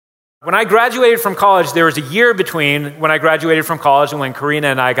When I graduated from college, there was a year between when I graduated from college and when Karina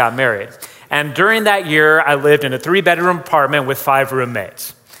and I got married. And during that year, I lived in a 3-bedroom apartment with 5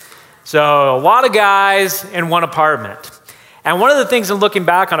 roommates. So a lot of guys in one apartment. And one of the things, in looking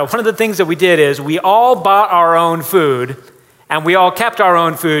back on it, one of the things that we did is we all bought our own food, and we all kept our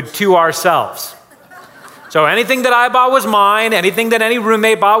own food to ourselves. So anything that I bought was mine. Anything that any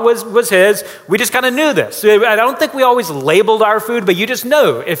roommate bought was his. We just kind of knew this. I don't think we always labeled our food, but you just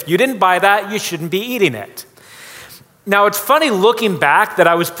know if you didn't buy that, you shouldn't be eating it. Now, it's funny looking back that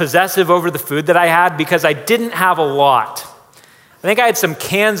I was possessive over the food that I had because I didn't have a lot. I think I had some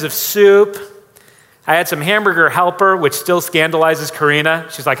cans of soup. I had some Hamburger Helper, which still scandalizes Karina.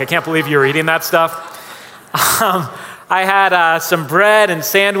 She's like, I can't believe you're eating that stuff. I had some bread and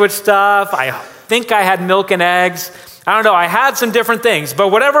sandwich stuff. I think I had milk and eggs. I don't know. I had some different things, but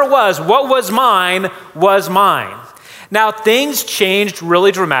whatever it was, what was mine was mine. Now, things changed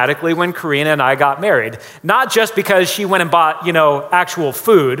really dramatically when Karina and I got married. Not just because she went and bought, actual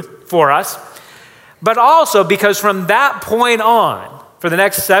food for us, but also because from that point on, for the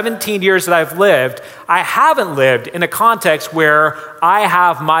next 17 years that I've lived, I haven't lived in a context where I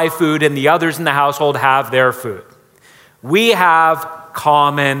have my food and the others in the household have their food. We have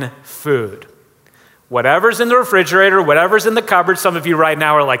common food. Whatever's in the refrigerator, whatever's in the cupboard, some of you right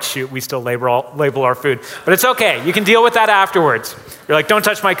now are like, shoot, we still label our food. But it's okay. You can deal with that afterwards. You're like, don't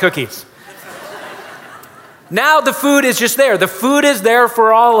touch my cookies. Now the food is just there. The food is there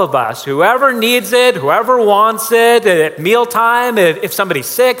for all of us. Whoever needs it, whoever wants it, at mealtime, if somebody's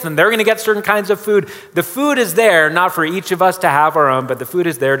sick, then they're going to get certain kinds of food. The food is there, not for each of us to have our own, but the food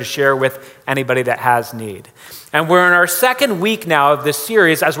is there to share with anybody that has need. And we're in our second week now of this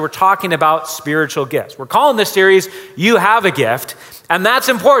series as we're talking about spiritual gifts. We're calling this series, You Have a Gift, and that's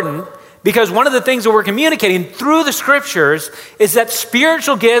important because one of the things that we're communicating through the scriptures is that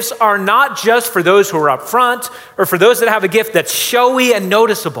spiritual gifts are not just for those who are up front or for those that have a gift that's showy and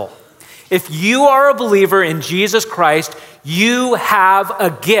noticeable. If you are a believer in Jesus Christ, you have a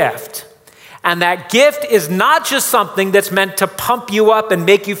gift. And that gift is not just something that's meant to pump you up and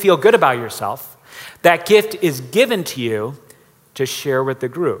make you feel good about yourself. That gift is given to you to share with the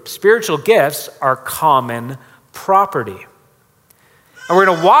group. Spiritual gifts are common property. And we're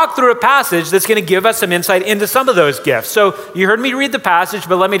going to walk through a passage that's going to give us some insight into some of those gifts. So you heard me read the passage,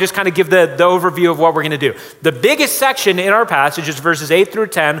 but let me just kind of give the overview of what we're going to do. The biggest section in our passage is verses 8 through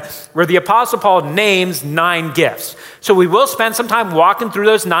 10, where the Apostle Paul names 9 gifts. So we will spend some time walking through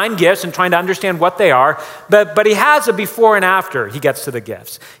those 9 gifts and trying to understand what they are. But he has a before and after he gets to the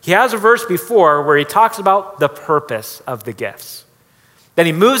gifts. He has a verse before where he talks about the purpose of the gifts. Then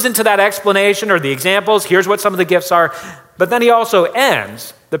he moves into that explanation or the examples. Here's what some of the gifts are. But then he also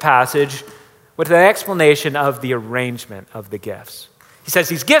ends the passage with an explanation of the arrangement of the gifts. He says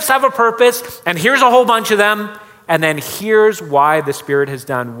these gifts have a purpose, and here's a whole bunch of them, and then here's why the Spirit has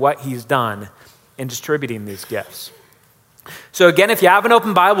done what he's done in distributing these gifts. So again, if you have an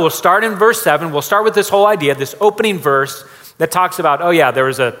open Bible, we'll start in verse 7. We'll start with this whole idea, this opening verse that talks about, there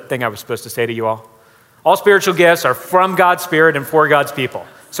was a thing I was supposed to say to you all. All spiritual gifts are from God's Spirit and for God's people.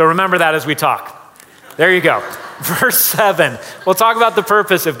 So remember that as we talk. There you go. Verse 7, we'll talk about the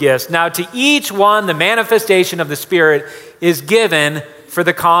purpose of gifts. Now, to each one, the manifestation of the Spirit is given for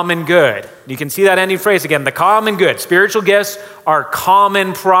the common good. You can see that ending phrase again, the common good. Spiritual gifts are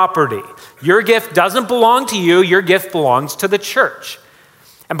common property. Your gift doesn't belong to you. Your gift belongs to the church.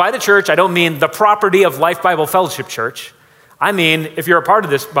 And by the church, I don't mean the property of Life Bible Fellowship Church. I mean, if you're a part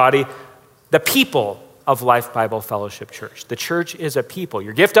of this body, the people of Life Bible Fellowship Church. The church is a people.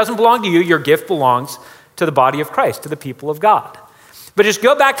 Your gift doesn't belong to you. Your gift belongs to the body of Christ, to the people of God. But just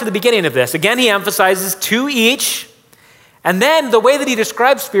go back to the beginning of this. Again, he emphasizes to each. And then the way that he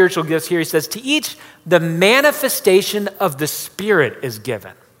describes spiritual gifts here, he says, to each, the manifestation of the Spirit is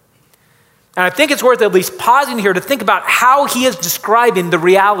given. And I think it's worth at least pausing here to think about how he is describing the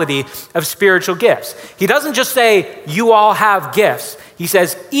reality of spiritual gifts. He doesn't just say, you all have gifts. He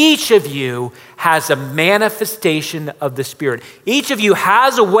says, each of you has a manifestation of the Spirit. Each of you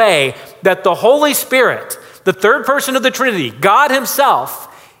has a way that the Holy Spirit, the third person of the Trinity, God himself,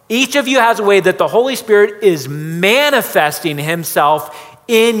 each of you has a way that the Holy Spirit is manifesting himself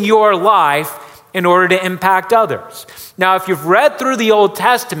in your life in order to impact others. Now, if you've read through the Old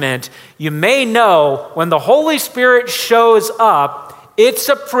Testament, you may know when the Holy Spirit shows up, it's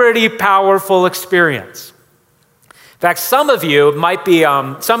a pretty powerful experience. In fact, some of you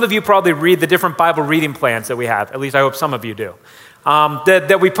probably read the different Bible reading plans that we have. At least I hope some of you do.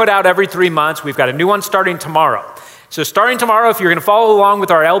 That we put out every 3 months. We've got a new one starting tomorrow. So starting tomorrow, if you're going to follow along with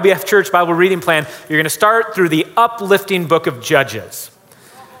our LBF Church Bible reading plan, you're going to start through the uplifting book of Judges.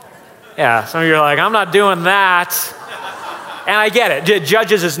 Yeah, some of you are like, I'm not doing that. And I get it.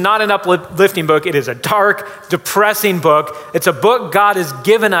 Judges is not an uplifting book. It is a dark, depressing book. It's a book God has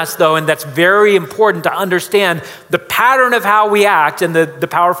given us, though, and that's very important to understand the pattern of how we act and the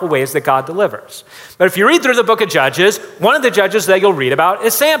powerful ways that God delivers. But if you read through the book of Judges, one of the judges that you'll read about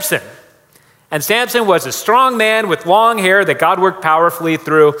is Samson. And Samson was a strong man with long hair that God worked powerfully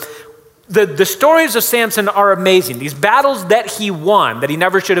through. The stories of Samson are amazing. These battles that he won, that he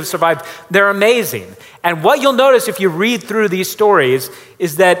never should have survived, they're amazing. And what you'll notice if you read through these stories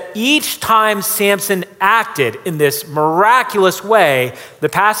is that each time Samson acted in this miraculous way, the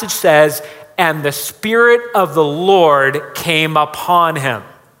passage says, and the Spirit of the Lord came upon him.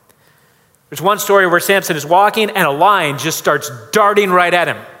 There's one story where Samson is walking and a lion just starts darting right at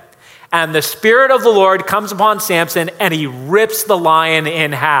him. And the Spirit of the Lord comes upon Samson and he rips the lion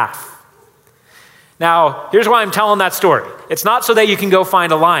in half. Now, here's why I'm telling that story. It's not so that you can go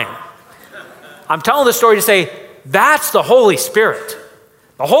find a lion. I'm telling the story to say, that's the Holy Spirit.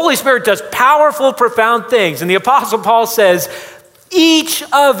 The Holy Spirit does powerful, profound things. And the Apostle Paul says, each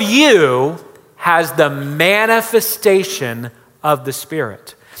of you has the manifestation of the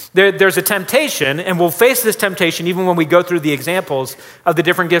Spirit. There's a temptation, and we'll face this temptation even when we go through the examples of the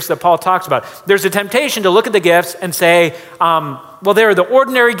different gifts that Paul talks about. There's a temptation to look at the gifts and say, well, there are the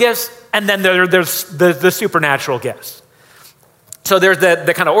ordinary gifts, and then there's the supernatural gifts. So there's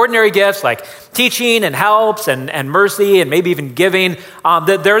the kind of ordinary gifts like teaching and helps and mercy and maybe even giving.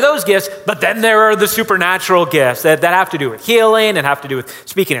 There are those gifts, but then there are the supernatural gifts that have to do with healing and have to do with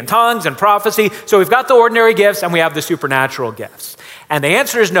speaking in tongues and prophecy. So we've got the ordinary gifts and we have the supernatural gifts. And the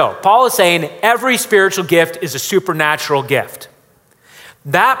answer is no. Paul is saying every spiritual gift is a supernatural gift.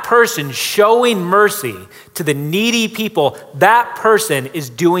 That person showing mercy to the needy people, that person is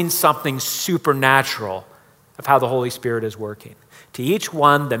doing something supernatural of how the Holy Spirit is working. To each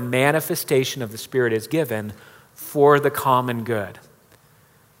one, the manifestation of the Spirit is given for the common good.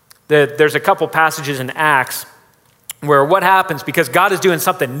 There's a couple passages in Acts where what happens, because God is doing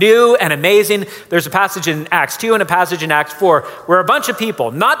something new and amazing, there's a passage in Acts 2 and a passage in Acts 4 where a bunch of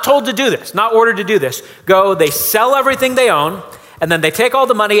people, not told to do this, not ordered to do this, go, they sell everything they own, and then they take all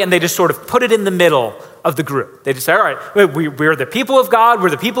the money and they just sort of put it in the middle of the group. They just say, all right, we're the people of God,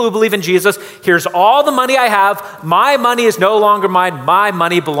 we're the people who believe in Jesus, here's all the money I have, my money is no longer mine, my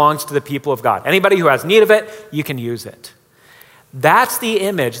money belongs to the people of God. Anybody who has need of it, you can use it. That's the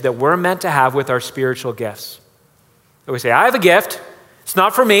image that we're meant to have with our spiritual gifts. We say, I have a gift. It's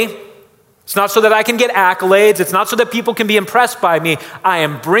not for me. It's not so that I can get accolades. It's not so that people can be impressed by me. I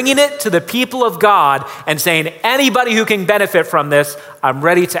am bringing it to the people of God and saying, anybody who can benefit from this, I'm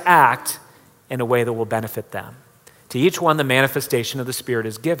ready to act in a way that will benefit them. To each one, the manifestation of the Spirit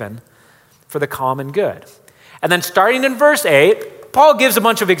is given for the common good. And then starting in verse 8, Paul gives a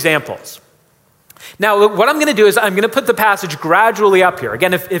bunch of examples. Now, what I'm going to do is I'm going to put the passage gradually up here.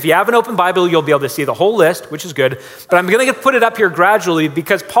 Again, if you have an open Bible, you'll be able to see the whole list, which is good. But I'm going to put it up here gradually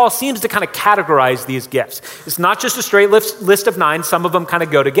because Paul seems to kind of categorize these gifts. It's not just a straight list of 9. Some of them kind of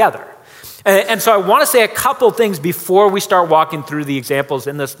go together. And so I want to say a couple things before we start walking through the examples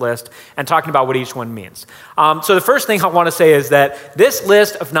in this list and talking about what each one means. So the first thing I want to say is that this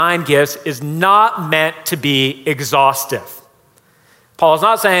list of 9 gifts is not meant to be exhaustive. Paul is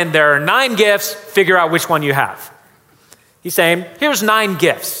not saying there are 9 gifts, figure out which one you have. He's saying, here's 9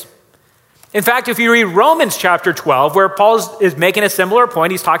 gifts. In fact, if you read Romans chapter 12, where Paul is making a similar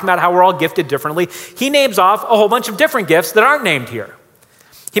point, he's talking about how we're all gifted differently, he names off a whole bunch of different gifts that aren't named here.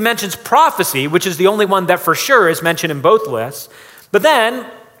 He mentions prophecy, which is the only one that for sure is mentioned in both lists. But then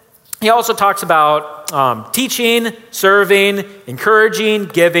he also talks about teaching, serving, encouraging,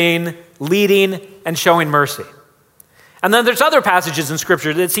 giving, leading, and showing mercy. And then there's other passages in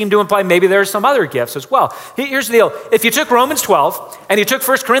Scripture that seem to imply maybe there are some other gifts as well. Here's the deal. If you took Romans 12 and you took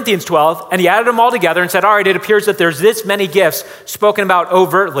 1 Corinthians 12 and you added them all together and said, all right, it appears that there's this many gifts spoken about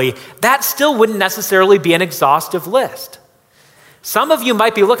overtly, that still wouldn't necessarily be an exhaustive list. Some of you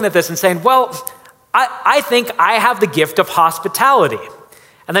might be looking at this and saying, well, I think I have the gift of hospitality.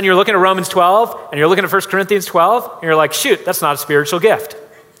 And then you're looking at Romans 12 and you're looking at 1 Corinthians 12 and you're like, shoot, that's not a spiritual gift.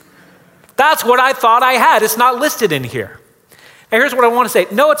 That's what I thought I had. It's not listed in here. And here's what I want to say.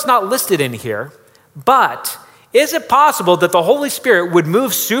 No, it's not listed in here, but is it possible that the Holy Spirit would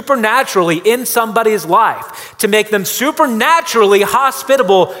move supernaturally in somebody's life to make them supernaturally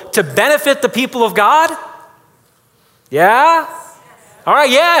hospitable to benefit the people of God? Yeah? All right,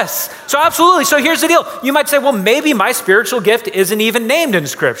 yes. So absolutely. So here's the deal. You might say, well, maybe my spiritual gift isn't even named in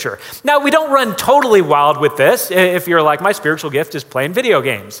Scripture. Now, we don't run totally wild with this if you're like, my spiritual gift is playing video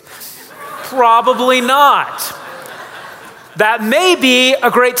games. Probably not. That may be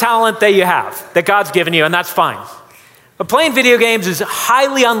a great talent that you have, that God's given you, and that's fine. But playing video games is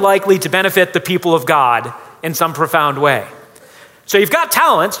highly unlikely to benefit the people of God in some profound way. So you've got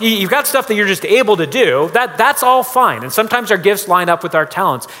talents, you've got stuff that you're just able to do, that's all fine. And sometimes our gifts line up with our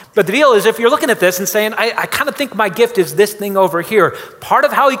talents. But the deal is, if you're looking at this and saying, I kind of think my gift is this thing over here, part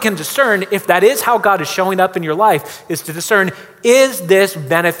of how you can discern if that is how God is showing up in your life is to discern, is this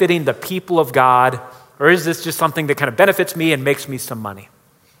benefiting the people of God, or is this just something that kind of benefits me and makes me some money?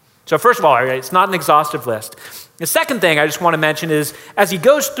 So first of all, it's not an exhaustive list. The second thing I just want to mention is, as he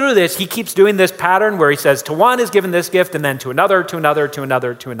goes through this, he keeps doing this pattern where he says, to one is given this gift, and then to another, to another, to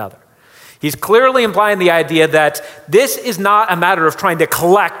another, to another. He's clearly implying the idea that this is not a matter of trying to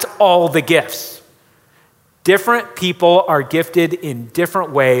collect all the gifts. Different people are gifted in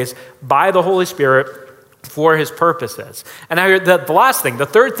different ways by the Holy Spirit for his purposes. And now the last thing, the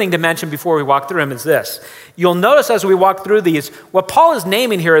third thing to mention before we walk through them is this. You'll notice as we walk through these, what Paul is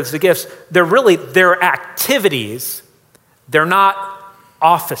naming here as the gifts, they're activities. They're not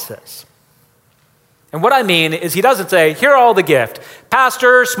offices. And what I mean is he doesn't say, here are all the gifts: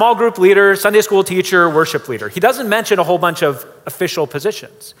 pastor, small group leader, Sunday school teacher, worship leader. He doesn't mention a whole bunch of official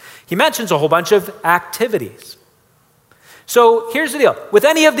positions. He mentions a whole bunch of activities. So here's the deal. With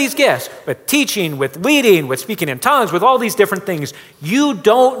any of these gifts, with teaching, with leading, with speaking in tongues, with all these different things, you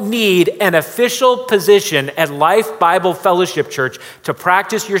don't need an official position at Life Bible Fellowship Church to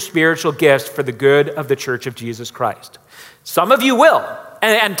practice your spiritual gifts for the good of the Church of Jesus Christ. Some of you will,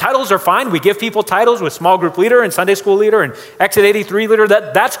 and titles are fine. We give people titles with small group leader and Sunday school leader and Exit 83 leader.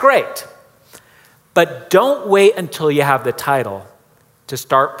 That's great. But don't wait until you have the title to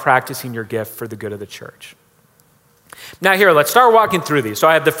start practicing your gift for the good of the church. Now here, let's start walking through these. So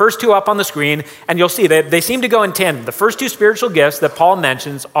I have the first two up on the screen, and you'll see that they seem to go in tandem. The first two spiritual gifts that Paul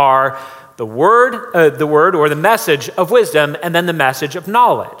mentions are the word or the message of wisdom, and then the message of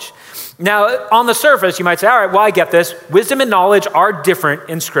knowledge. Now, on the surface, you might say, all right, well, I get this. Wisdom and knowledge are different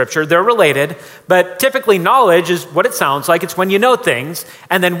in Scripture. They're related, but typically knowledge is what it sounds like. It's when you know things.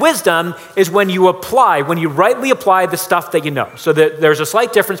 And then wisdom is when you rightly apply the stuff that you know. So there's a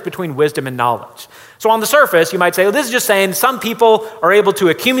slight difference between wisdom and knowledge. So on the surface, you might say, well, this is just saying some people are able to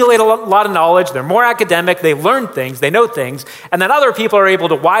accumulate a lot of knowledge. They're more academic. They learn things. They know things. And then other people are able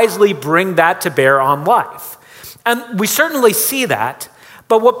to wisely bring that to bear on life. And we certainly see that.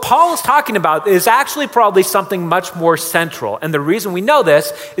 But what Paul is talking about is actually probably something much more central. And the reason we know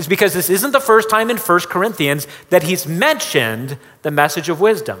this is because this isn't the first time in 1 Corinthians that he's mentioned the message of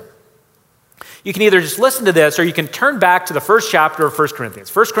wisdom. You can either just listen to this or you can turn back to the first chapter of 1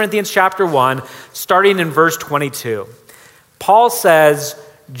 Corinthians. 1 Corinthians chapter 1, starting in verse 22. Paul says,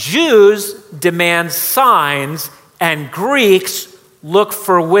 Jews demand signs and Greeks look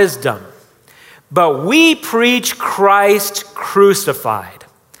for wisdom. But we preach Christ crucified,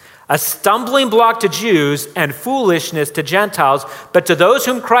 a stumbling block to Jews and foolishness to Gentiles, but to those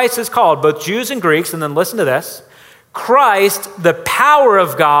whom Christ has called, both Jews and Greeks, and then listen to this, Christ, the power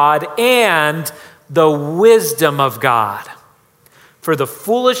of God and the wisdom of God. For the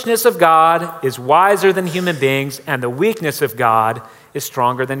foolishness of God is wiser than human beings, and the weakness of God is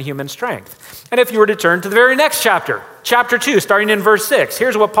stronger than human strength. And if you were to turn to the very next chapter, chapter 2, starting in verse 6,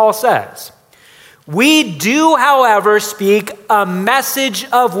 here's what Paul says. We do, however, speak a message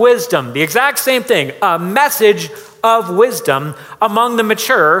of wisdom, the exact same thing, a message of wisdom among the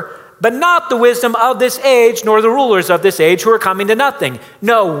mature, but not the wisdom of this age, nor the rulers of this age who are coming to nothing.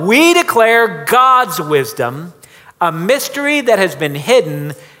 No, we declare God's wisdom, a mystery that has been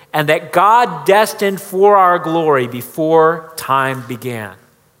hidden and that God destined for our glory before time began.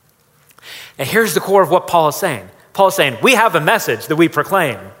 And here's the core of what Paul is saying. Paul is saying, we have a message that we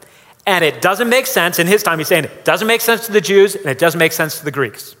proclaim. And it doesn't make sense. In his time, he's saying it doesn't make sense to the Jews, and it doesn't make sense to the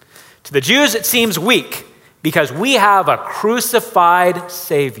Greeks. To the Jews, it seems weak because we have a crucified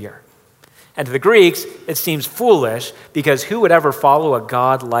Savior. And to the Greeks, it seems foolish because who would ever follow a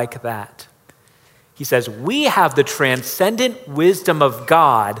God like that? He says, we have the transcendent wisdom of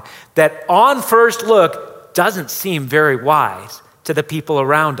God that on first look doesn't seem very wise to the people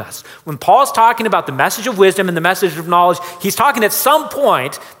around us. When Paul's talking about the message of wisdom and the message of knowledge, he's talking at some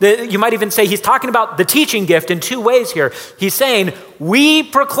point, you might even say he's talking about the teaching gift in two ways here. He's saying, we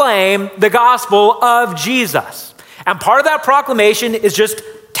proclaim the gospel of Jesus. And part of that proclamation is just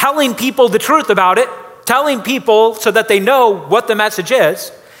telling people the truth about it, telling people so that they know what the message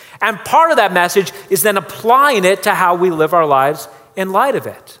is. And part of that message is then applying it to how we live our lives in light of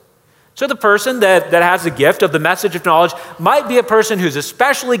it. So the person that has the gift of the message of knowledge might be a person who's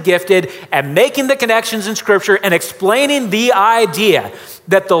especially gifted at making the connections in Scripture and explaining the idea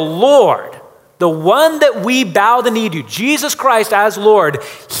that the Lord the one that we bow the knee to, Jesus Christ as Lord,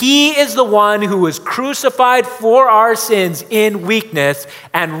 he is the one who was crucified for our sins in weakness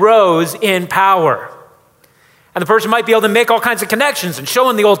and rose in power. And the person might be able to make all kinds of connections and show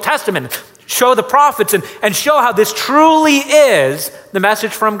in the Old Testament, show the prophets, and show how this truly is the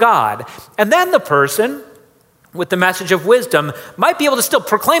message from God. And then the person with the message of wisdom might be able to still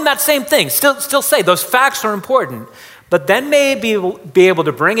proclaim that same thing, still say those facts are important, but then may be able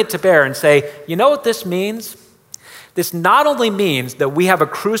to bring it to bear and say, you know what this means? This not only means that we have a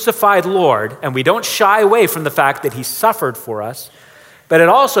crucified Lord and we don't shy away from the fact that he suffered for us, but it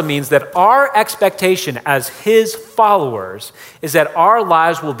also means that our expectation as his followers is that our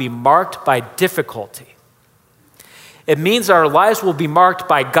lives will be marked by difficulty. It means our lives will be marked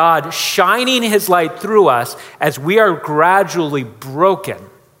by God shining his light through us as we are gradually broken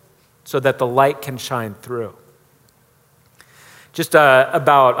so that the light can shine through. Just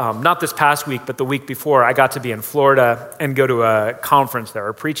about, not this past week, but the week before, I got to be in Florida and go to a conference there,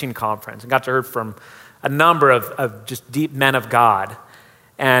 a preaching conference, and got to hear from a number of just deep men of God.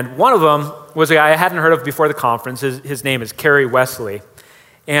 And one of them was a guy I hadn't heard of before the conference. His name is Kerry Wesley.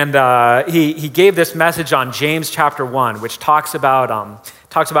 And he gave this message on James chapter 1, which talks about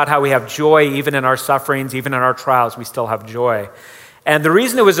how we have joy even in our sufferings, even in our trials, we still have joy. And the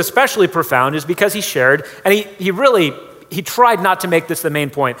reason it was especially profound is because he shared, and he tried not to make this the main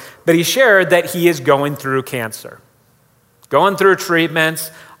point, but he shared that he is going through cancer, going through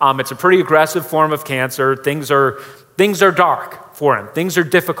treatments. It's a pretty aggressive form of cancer. Things are dark for him. Things are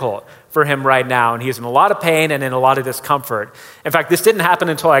difficult for him right now, and he's in a lot of pain and in a lot of discomfort. In fact, this didn't happen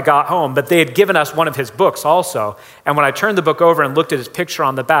until I got home, but they had given us one of his books also, and when I turned the book over and looked at his picture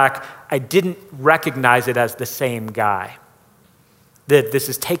on the back, I didn't recognize it as the same guy. That this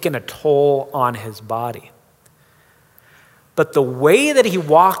has taken a toll on his body. But the way that he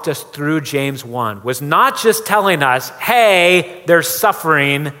walked us through James 1 was not just telling us, hey, there's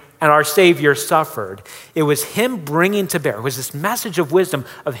suffering and our Savior suffered. It was him bringing to bear, it was this message of wisdom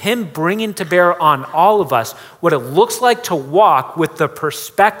of him bringing to bear on all of us what it looks like to walk with the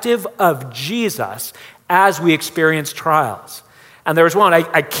perspective of Jesus as we experience trials. And there was one,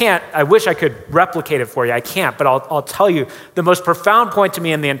 I wish I could replicate it for you. I can't, but I'll tell you the most profound point to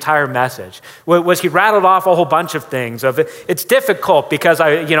me in the entire message was he rattled off a whole bunch of things of it's difficult because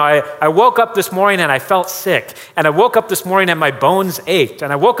I woke up this morning and I felt sick, and I woke up this morning and my bones ached,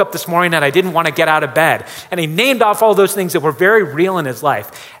 and I woke up this morning and I didn't want to get out of bed. And he named off all those things that were very real in his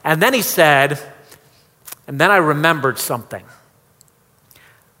life. And then he said, and then I remembered something.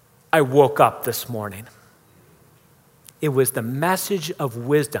 I woke up this morning. It was the message of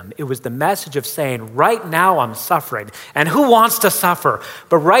wisdom. It was the message of saying, right now I'm suffering. And who wants to suffer?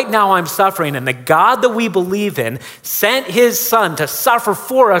 But right now I'm suffering. And the God that we believe in sent his son to suffer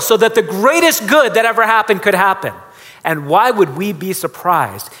for us so that the greatest good that ever happened could happen. And why would we be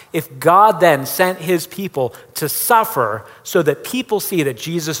surprised if God then sent his people to suffer so that people see that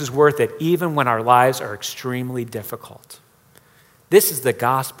Jesus is worth it even when our lives are extremely difficult? This is the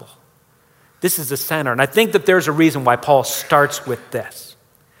gospel. This is the center. And I think that there's a reason why Paul starts with this.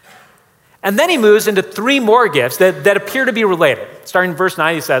 And then he moves into three more gifts that appear to be related. Starting in verse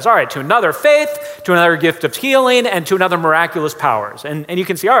 9, he says, all right, to another faith, to another gift of healing, and to another miraculous powers. And you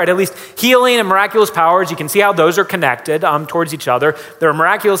can see, all right, at least healing and miraculous powers, you can see how those are connected towards each other. There are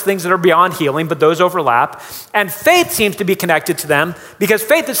miraculous things that are beyond healing, but those overlap. And faith seems to be connected to them because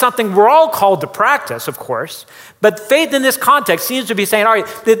faith is something we're all called to practice, of course. But faith in this context seems to be saying, all right,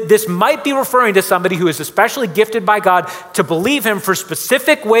 this might be referring to somebody who is especially gifted by God to believe him for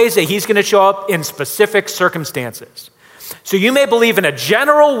specific ways that he's going to show up in specific circumstances. So you may believe in a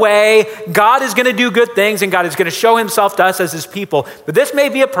general way, God is going to do good things and God is going to show himself to us as his people. But this may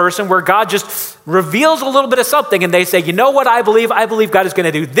be a person where God just reveals a little bit of something and they say, you know what I believe? I believe God is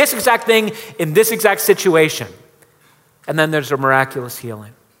going to do this exact thing in this exact situation. And then there's a miraculous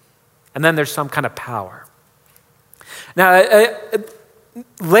healing. And then there's some kind of power. Now,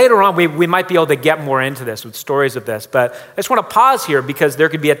 later on, we might be able to get more into this with stories of this, but I just want to pause here because there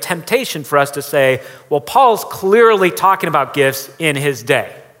could be a temptation for us to say, well, Paul's clearly talking about gifts in his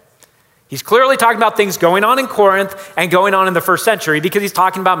day. He's clearly talking about things going on in Corinth and going on in the first century because he's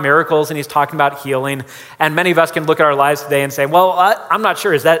talking about miracles and he's talking about healing. And many of us can look at our lives today and say, well, I'm not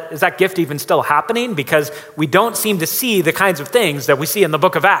sure, is that gift even still happening? Because we don't seem to see the kinds of things that we see in the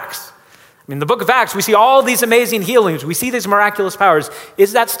book of Acts. In the book of Acts, we see all these amazing healings. We see these miraculous powers.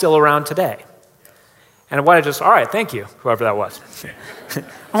 Is that still around today? And I want to all right, thank you, whoever that was.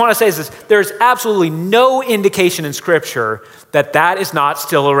 I want to say this, there's absolutely no indication in Scripture that is not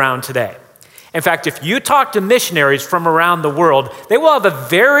still around today. In fact, if you talk to missionaries from around the world, they will have a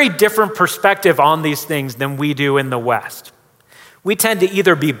very different perspective on these things than we do in the West. We tend to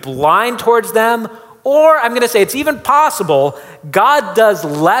either be blind towards them, or I'm going to say it's even possible God does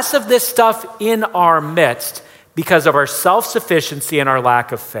less of this stuff in our midst because of our self-sufficiency and our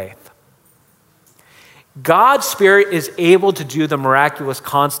lack of faith. God's Spirit is able to do the miraculous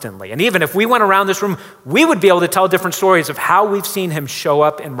constantly. And even if we went around this room, we would be able to tell different stories of how we've seen him show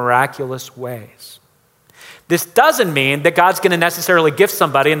up in miraculous ways. This doesn't mean that God's going to necessarily gift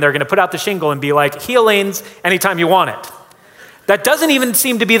somebody and they're going to put out the shingle and be like, healings anytime you want it. That doesn't even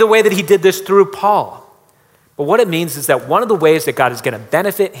seem to be the way that he did this through Paul. But what it means is that one of the ways that God is going to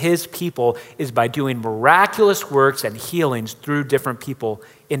benefit his people is by doing miraculous works and healings through different people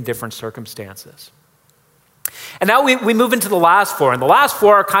in different circumstances. And now we move into the last four, and the last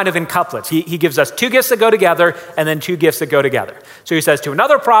four are kind of in couplets. He gives us two gifts that go together and then two gifts that go together. So he says to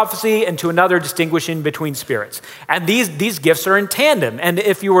another prophecy and to another distinguishing between spirits. And these gifts are in tandem. And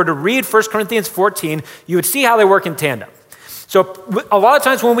if you were to read 1 Corinthians 14, you would see how they work in tandem. So a lot of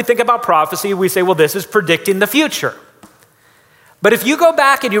times when we think about prophecy, we say, well, this is predicting the future. But if you go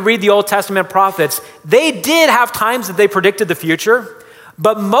back and you read the Old Testament prophets, they did have times that they predicted the future.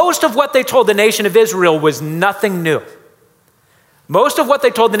 But most of what they told the nation of Israel was nothing new. Most of what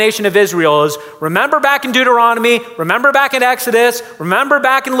they told the nation of Israel is, remember back in Deuteronomy, remember back in Exodus, remember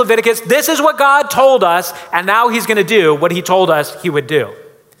back in Leviticus, this is what God told us, and now he's going to do what he told us he would do.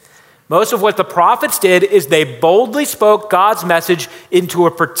 Most of what the prophets did is they boldly spoke God's message into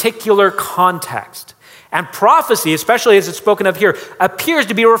a particular context. And prophecy, especially as it's spoken of here, appears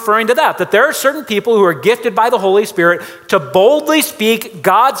to be referring to that there are certain people who are gifted by the Holy Spirit to boldly speak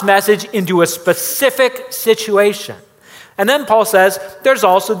God's message into a specific situation. And then Paul says there's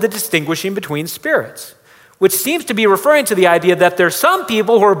also the distinguishing between spirits, which seems to be referring to the idea that there's some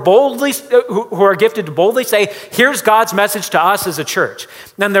people who are gifted to boldly say, here's God's message to us as a church.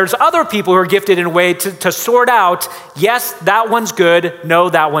 And then there's other people who are gifted in a way to sort out, yes, that one's good, no,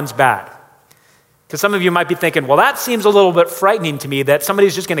 that one's bad. Because some of you might be thinking, well, that seems a little bit frightening to me that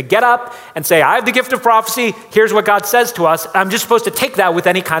somebody's just going to get up and say, I have the gift of prophecy, here's what God says to us. I'm just supposed to take that with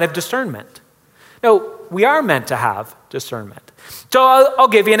any kind of discernment. No, we are meant to have discernment. So I'll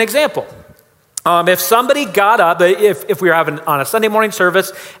give you an example. If somebody got up, if we were having on a Sunday morning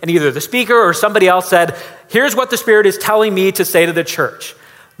service and either the speaker or somebody else said, here's what the Spirit is telling me to say to the church.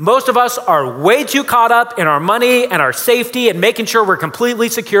 Most of us are way too caught up in our money and our safety and making sure we're completely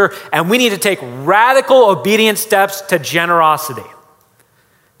secure, and we need to take radical obedient steps to generosity.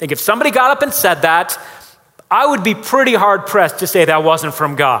 I think if somebody got up and said that, I would be pretty hard-pressed to say that wasn't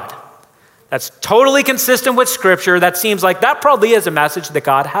from God. That's totally consistent with Scripture. That seems like that probably is a message that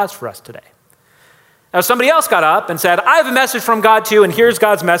God has for us today. Now, somebody else got up and said, I have a message from God too, and here's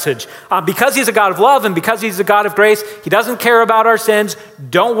God's message. Because he's a God of love and because he's a God of grace, he doesn't care about our sins.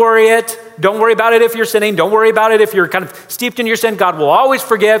 Don't worry about it if you're sinning. Don't worry about it if you're kind of steeped in your sin. God will always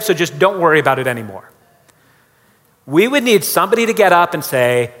forgive, so just don't worry about it anymore. We would need somebody to get up and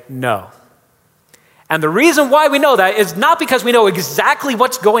say, no. And the reason why we know that is not because we know exactly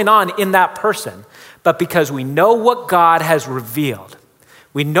what's going on in that person, but because we know what God has revealed.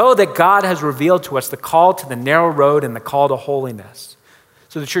 We know that God has revealed to us the call to the narrow road and the call to holiness.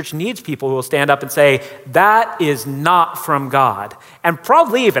 So the church needs people who will stand up and say, that is not from God. And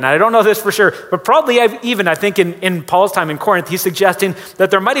probably even, I don't know this for sure, but probably even I think in Paul's time in Corinth, he's suggesting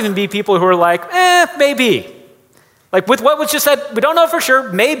that there might even be people who are like, maybe. Like with what was just said, we don't know for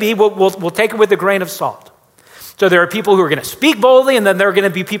sure, maybe we'll take it with a grain of salt. So there are people who are going to speak boldly, and then there are going to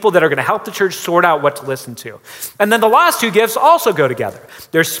be people that are going to help the church sort out what to listen to. And then the last two gifts also go together.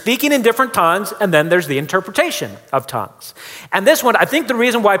 There's speaking in different tongues, and then there's the interpretation of tongues. And this one, I think the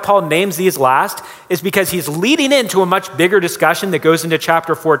reason why Paul names these last is because he's leading into a much bigger discussion that goes into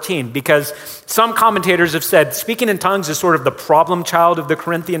chapter 14, because some commentators have said speaking in tongues is sort of the problem child of the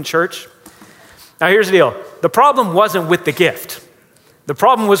Corinthian church. Now here's the deal. The problem wasn't with the gift. The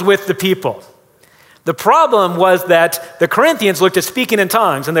problem was with the people. The problem was that the Corinthians looked at speaking in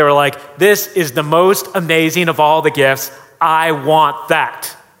tongues and they were like, this is the most amazing of all the gifts. I want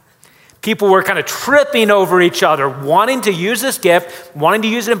that. People were kind of tripping over each other, wanting to use this gift, wanting to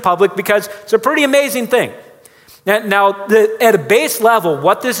use it in public because it's a pretty amazing thing. Now, at a base level,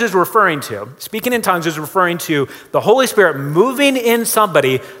 what this is referring to, speaking in tongues is referring to the Holy Spirit moving in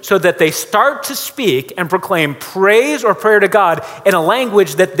somebody so that they start to speak and proclaim praise or prayer to God in a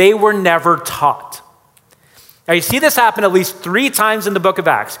language that they were never taught. Now, you see this happen at least 3 times in the book of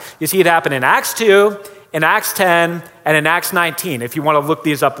Acts. You see it happen in Acts 2, in Acts 10, and in Acts 19, if you want to look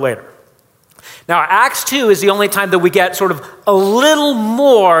these up later. Now, Acts 2 is the only time that we get sort of a little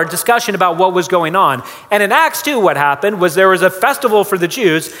more discussion about what was going on. And in Acts 2, what happened was there was a festival for the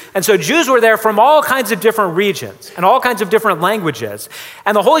Jews, and so Jews were there from all kinds of different regions and all kinds of different languages.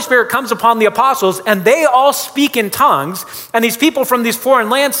 And the Holy Spirit comes upon the apostles, and they all speak in tongues, and these people from these foreign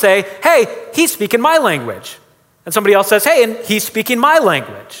lands say, hey, he's speaking my language. And somebody else says, hey, and he's speaking my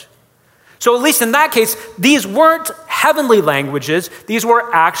language. So at least in that case, these weren't heavenly languages, these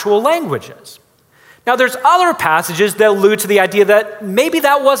were actual languages. Now, there's other passages that allude to the idea that maybe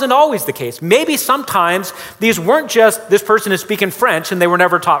that wasn't always the case. Maybe sometimes these weren't just this person is speaking French and they were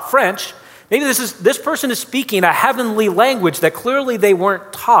never taught French. Maybe this person is speaking a heavenly language that clearly they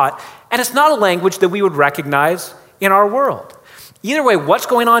weren't taught, and it's not a language that we would recognize in our world. Either way, what's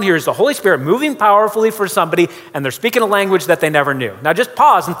going on here is the Holy Spirit moving powerfully for somebody, and they're speaking a language that they never knew. Now, just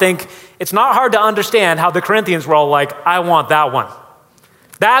pause and think, it's not hard to understand how the Corinthians were all like, I want that one.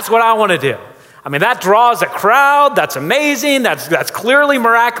 That's what I want to do. I mean, that draws a crowd. That's amazing. That's clearly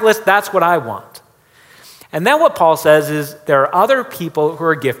miraculous. That's what I want. And then what Paul says is there are other people who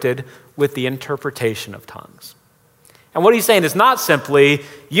are gifted with the interpretation of tongues. And what he's saying is not simply,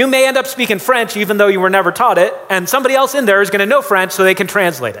 you may end up speaking French even though you were never taught it, and somebody else in there is going to know French so they can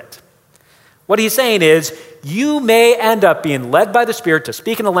translate it. What he's saying is, you may end up being led by the Spirit to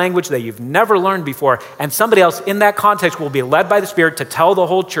speak in a language that you've never learned before, and somebody else in that context will be led by the Spirit to tell the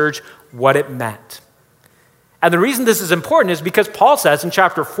whole church what it meant. And the reason this is important is because Paul says in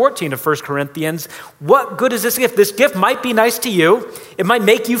chapter 14 of 1 Corinthians, what good is this gift? This gift might be nice to you. It might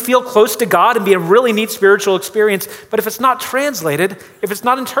make you feel close to God and be a really neat spiritual experience, but if it's not translated, if it's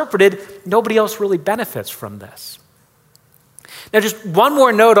not interpreted, nobody else really benefits from this. Now, just one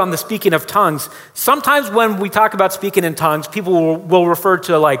more note on the speaking of tongues. Sometimes when we talk about speaking in tongues, people will refer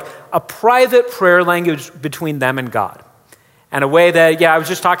to like a private prayer language between them and God. And a way that, I was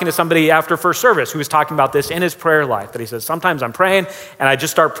just talking to somebody after first service who was talking about this in his prayer life. That he says, sometimes I'm praying and I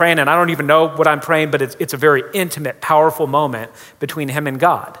just start praying and I don't even know what I'm praying, but it's a very intimate, powerful moment between him and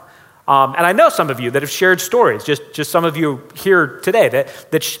God. And I know some of you that have shared stories, just some of you here today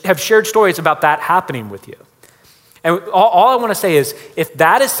that have shared stories about that happening with you. And all I want to say is, if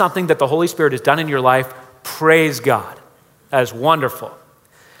that is something that the Holy Spirit has done in your life, praise God. That is wonderful.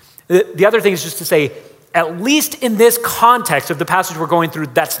 The other thing is just to say, at least in this context of the passage we're going through,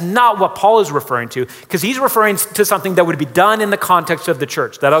 that's not what Paul is referring to, because he's referring to something that would be done in the context of the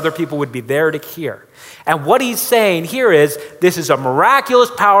church, that other people would be there to hear. And what he's saying here is, this is a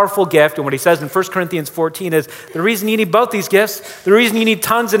miraculous, powerful gift, and what he says in 1 Corinthians 14 is, the reason you need both these gifts, the reason you need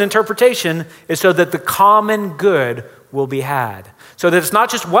tongues and interpretation, is so that the common good will be had. So that it's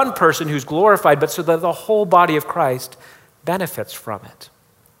not just one person who's glorified, but so that the whole body of Christ benefits from it.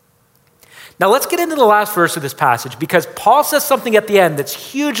 Now let's get into the last verse of this passage, because Paul says something at the end that's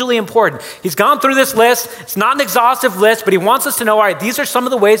hugely important. He's gone through this list. It's not an exhaustive list, but he wants us to know, all right, these are some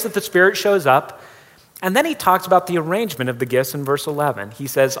of the ways that the Spirit shows up. And then he talks about the arrangement of the gifts in verse 11. He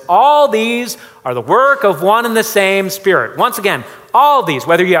says, all these are the work of one and the same Spirit. Once again, all these,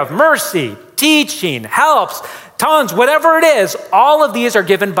 whether you have mercy, teaching, helps, tongues, whatever it is, all of these are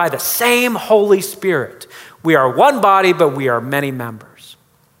given by the same Holy Spirit. We are one body, but we are many members.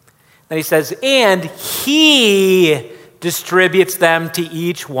 Then he says, and he distributes them to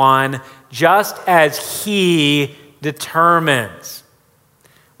each one just as he determines.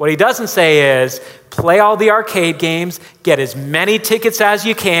 What he doesn't say is, play all the arcade games, get as many tickets as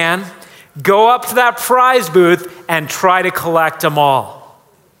you can, go up to that prize booth and try to collect them all.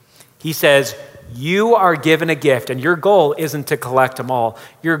 He says, you are given a gift, and your goal isn't to collect them all.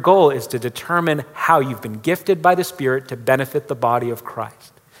 Your goal is to determine how you've been gifted by the Spirit to benefit the body of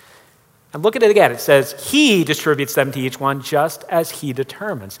Christ. And look at it again. It says, he distributes them to each one just as he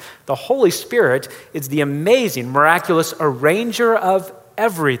determines. The Holy Spirit is the amazing, miraculous arranger of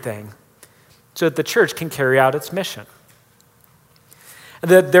everything so that the church can carry out its mission.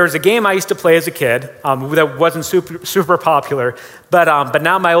 There's a game I used to play as a kid that wasn't super popular, but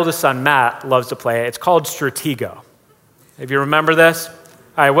now my oldest son, Matt, loves to play it. It's called Stratego. If you remember this?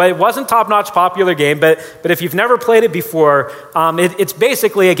 All right, well, it wasn't top-notch popular game, but if you've never played it before, it's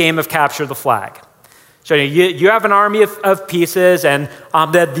basically a game of capture the flag. So you have an army of pieces, and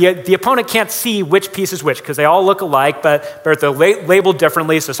the opponent can't see which piece is which because they all look alike, but they're labeled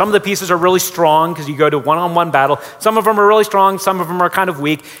differently. So some of the pieces are really strong because you go to one-on-one battle. Some of them are really strong. Some of them are kind of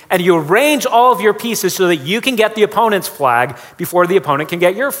weak. And you arrange all of your pieces so that you can get the opponent's flag before the opponent can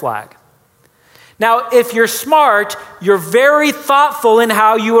get your flag. Now, if you're smart, you're very thoughtful in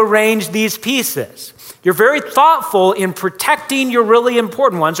how you arrange these pieces. You're very thoughtful in protecting your really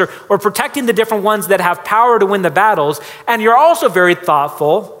important ones or protecting the different ones that have power to win the battles. And you're also very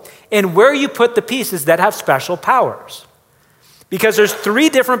thoughtful in where you put the pieces that have special powers. Because there's 3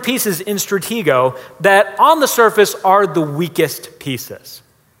 different pieces in Stratego that on the surface are the weakest pieces.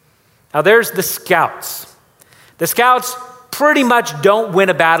 Now there's the scouts. The scouts pretty much don't win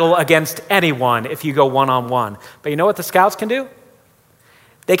a battle against anyone if you go one-on-one. But you know what the scouts can do?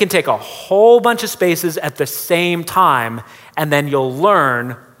 They can take a whole bunch of spaces at the same time, and then you'll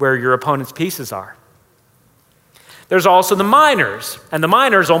learn where your opponent's pieces are. There's also the miners, and the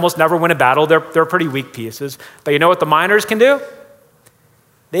miners almost never win a battle. They're pretty weak pieces. But you know what the miners can do?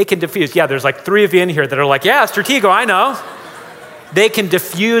 They can diffuse. Yeah, there's like 3 of you in here that are like, yeah, Stratego, I know. They can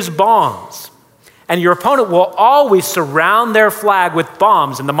diffuse bombs. And your opponent will always surround their flag with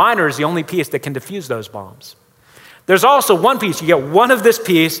bombs, and the miner is the only piece that can diffuse those bombs. There's also one piece. You get one of this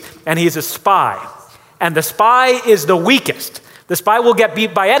piece, and he's a spy. And the spy is the weakest. The spy will get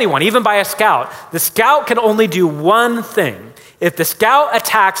beat by anyone, even by a scout. The scout can only do one thing. If the scout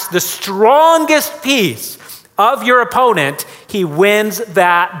attacks the strongest piece of your opponent, he wins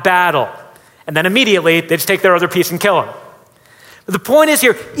that battle. And then immediately, they just take their other piece and kill him. But the point is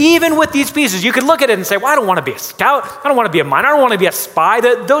here, even with these pieces, you could look at it and say, well, I don't want to be a scout. I don't want to be a miner. I don't want to be a spy.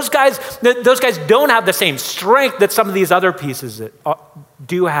 Those guys don't have the same strength that some of these other pieces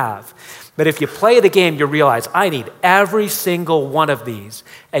do have. But if you play the game, you realize I need every single one of these,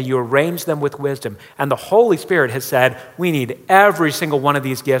 and you arrange them with wisdom. And the Holy Spirit has said, we need every single one of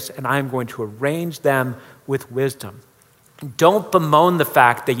these gifts, and I'm going to arrange them with wisdom. Don't bemoan the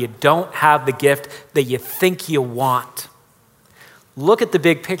fact that you don't have the gift that you think you want. Look at the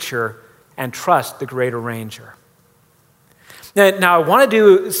big picture and trust the great arranger. Now, I want to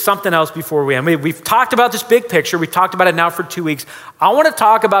do something else before we end. We've talked about this big picture. We've talked about it now for 2 weeks. I want to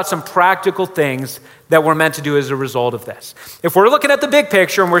talk about some practical things that we're meant to do as a result of this. If we're looking at the big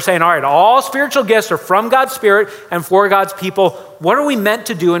picture and we're saying, all right, all spiritual gifts are from God's Spirit and for God's people, what are we meant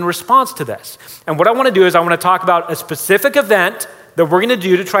to do in response to this? And what I want to do is I want to talk about a specific event that we're going to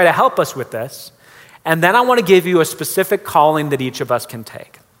do to try to help us with this. And then I want to give you a specific calling that each of us can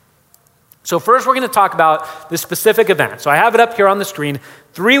take. So first, we're going to talk about the specific event. So I have it up here on the screen.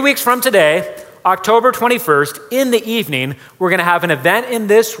 3 weeks from today, October 21st, in the evening, we're going to have an event in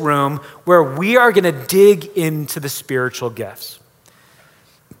this room where we are going to dig into the spiritual gifts.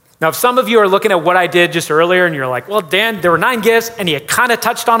 Now, if some of you are looking at what I did just earlier and you're like, well, Dan, there were 9 gifts and you kind of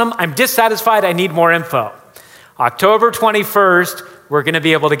touched on them. I'm dissatisfied. I need more info. October 21st, we're going to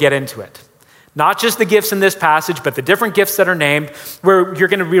be able to get into it. Not just the gifts in this passage, but the different gifts that are named, where you're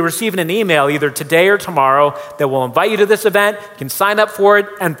going to be receiving an email either today or tomorrow that will invite you to this event. You can sign up for it.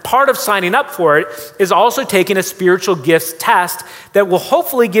 And part of signing up for it is also taking a spiritual gifts test that will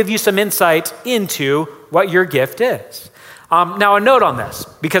hopefully give you some insight into what your gift is. Now, a note on this,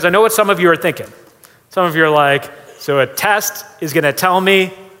 because I know what some of you are thinking. Some of you are like, so a test is going to tell me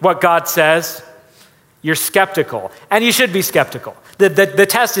what God says? You're skeptical, and you should be skeptical. The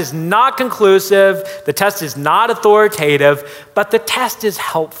test is not conclusive, the test is not authoritative, but the test is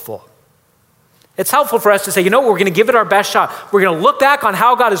helpful. It's helpful for us to say, you know what, we're going to give it our best shot. We're going to look back on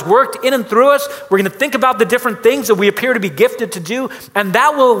how God has worked in and through us. We're going to think about the different things that we appear to be gifted to do, and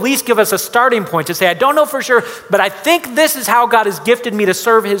that will at least give us a starting point to say, I don't know for sure, but I think this is how God has gifted me to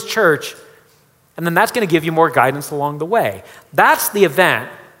serve his church. And then that's going to give you more guidance along the way. That's the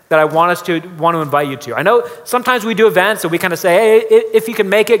event that I want to invite you to. I know sometimes we do events and we kind of say, hey, if you can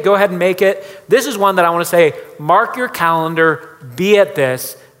make it, go ahead and make it. This is one that I want to say, mark your calendar, be at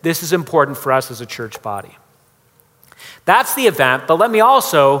this. This is important for us as a church body. That's the event, but let me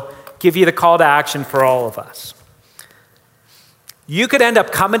also give you the call to action for all of us. You could end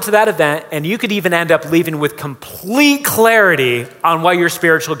up coming to that event and you could even end up leaving with complete clarity on what your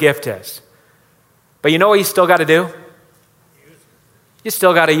spiritual gift is. But you know what you still got to do? You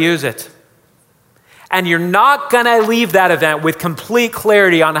still got to use it. And you're not going to leave that event with complete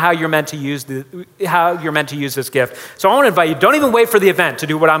clarity on how you're meant to use this gift. So I want to invite you, don't even wait for the event to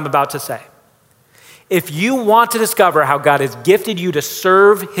do what I'm about to say. If you want to discover how God has gifted you to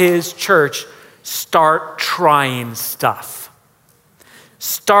serve his church, start trying stuff.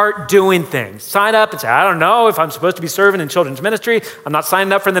 Start doing things. Sign up and say, I don't know if I'm supposed to be serving in children's ministry. I'm not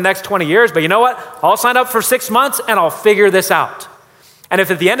signing up for the next 20 years, but you know what? I'll sign up for 6 months and I'll figure this out. And if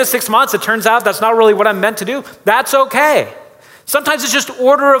at the end of 6 months it turns out that's not really what I'm meant to do, that's okay. Sometimes it's just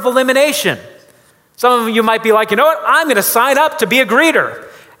order of elimination. Some of you might be like, you know what? I'm going to sign up to be a greeter.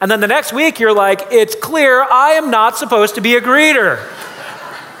 And then the next week you're like, it's clear I am not supposed to be a greeter.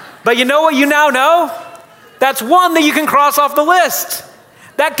 But you know what you now know? That's one that you can cross off the list.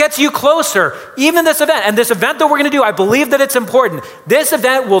 That gets you closer. Even this event, and this event that we're going to do, I believe that it's important. This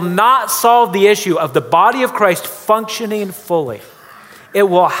event will not solve the issue of the body of Christ functioning fully. It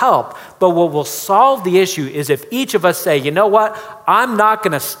will help. But what will solve the issue is if each of us say, you know what? I'm not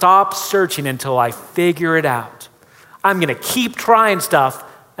going to stop searching until I figure it out. I'm going to keep trying stuff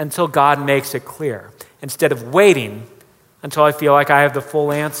until God makes it clear, instead of waiting until I feel like I have the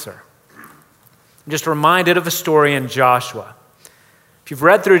full answer. I'm just reminded of a story in Joshua. If you've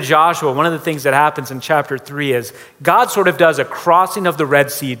read through Joshua, one of the things that happens in chapter 3 is God sort of does a crossing of the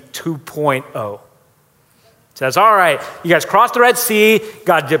Red Sea 2.0. Says, all right, you guys crossed the Red Sea,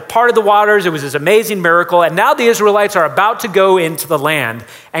 God parted the waters, it was this amazing miracle, and now the Israelites are about to go into the land,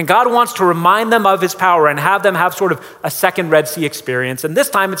 and God wants to remind them of his power and have them have sort of a second Red Sea experience, and this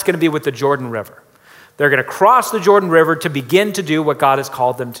time it's going to be with the Jordan River. They're going to cross the Jordan River to begin to do what God has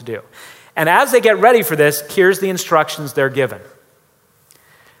called them to do. And as they get ready for this, here's the instructions they're given.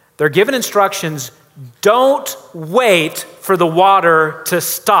 They're given instructions, don't wait for the water to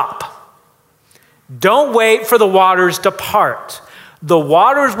stop. Don't wait for the waters to part. The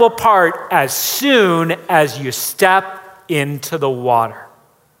waters will part as soon as you step into the water.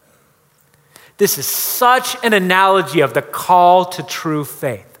 This is such an analogy of the call to true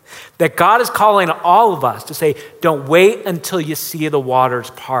faith, that God is calling all of us to say, don't wait until you see the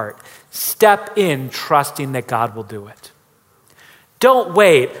waters part. Step in trusting that God will do it. Don't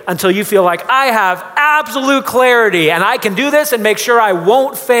wait until you feel like I have absolute clarity and I can do this and make sure I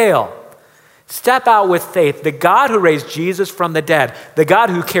won't fail. Step out with faith. The God who raised Jesus from the dead, the God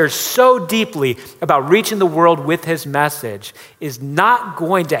who cares so deeply about reaching the world with his message, is not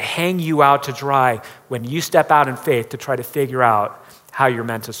going to hang you out to dry when you step out in faith to try to figure out how you're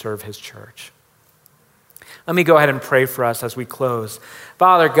meant to serve his church. Let me go ahead and pray for us as we close.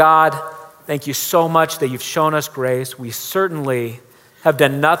 Father God, thank you so much that you've shown us grace. We certainly have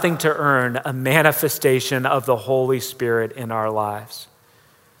done nothing to earn a manifestation of the Holy Spirit in our lives.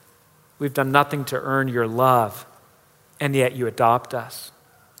 We've done nothing to earn your love, and yet you adopt us.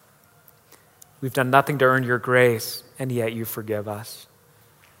 We've done nothing to earn your grace, and yet you forgive us.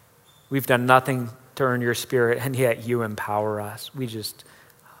 We've done nothing to earn your Spirit, and yet you empower us.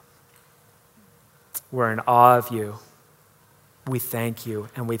 We're in awe of you. We thank you,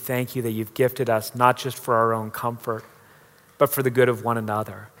 and we thank you that you've gifted us not just for our own comfort, but for the good of one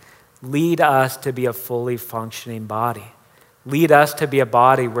another. Lead us to be a fully functioning body. Lead us to be a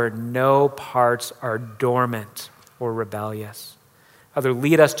body where no parts are dormant or rebellious. Father,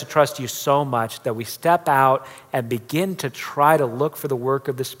 lead us to trust you so much that we step out and begin to try to look for the work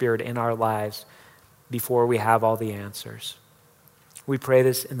of the Spirit in our lives before we have all the answers. We pray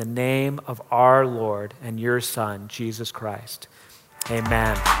this in the name of our Lord and your Son, Jesus Christ.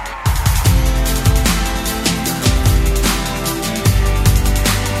 Amen.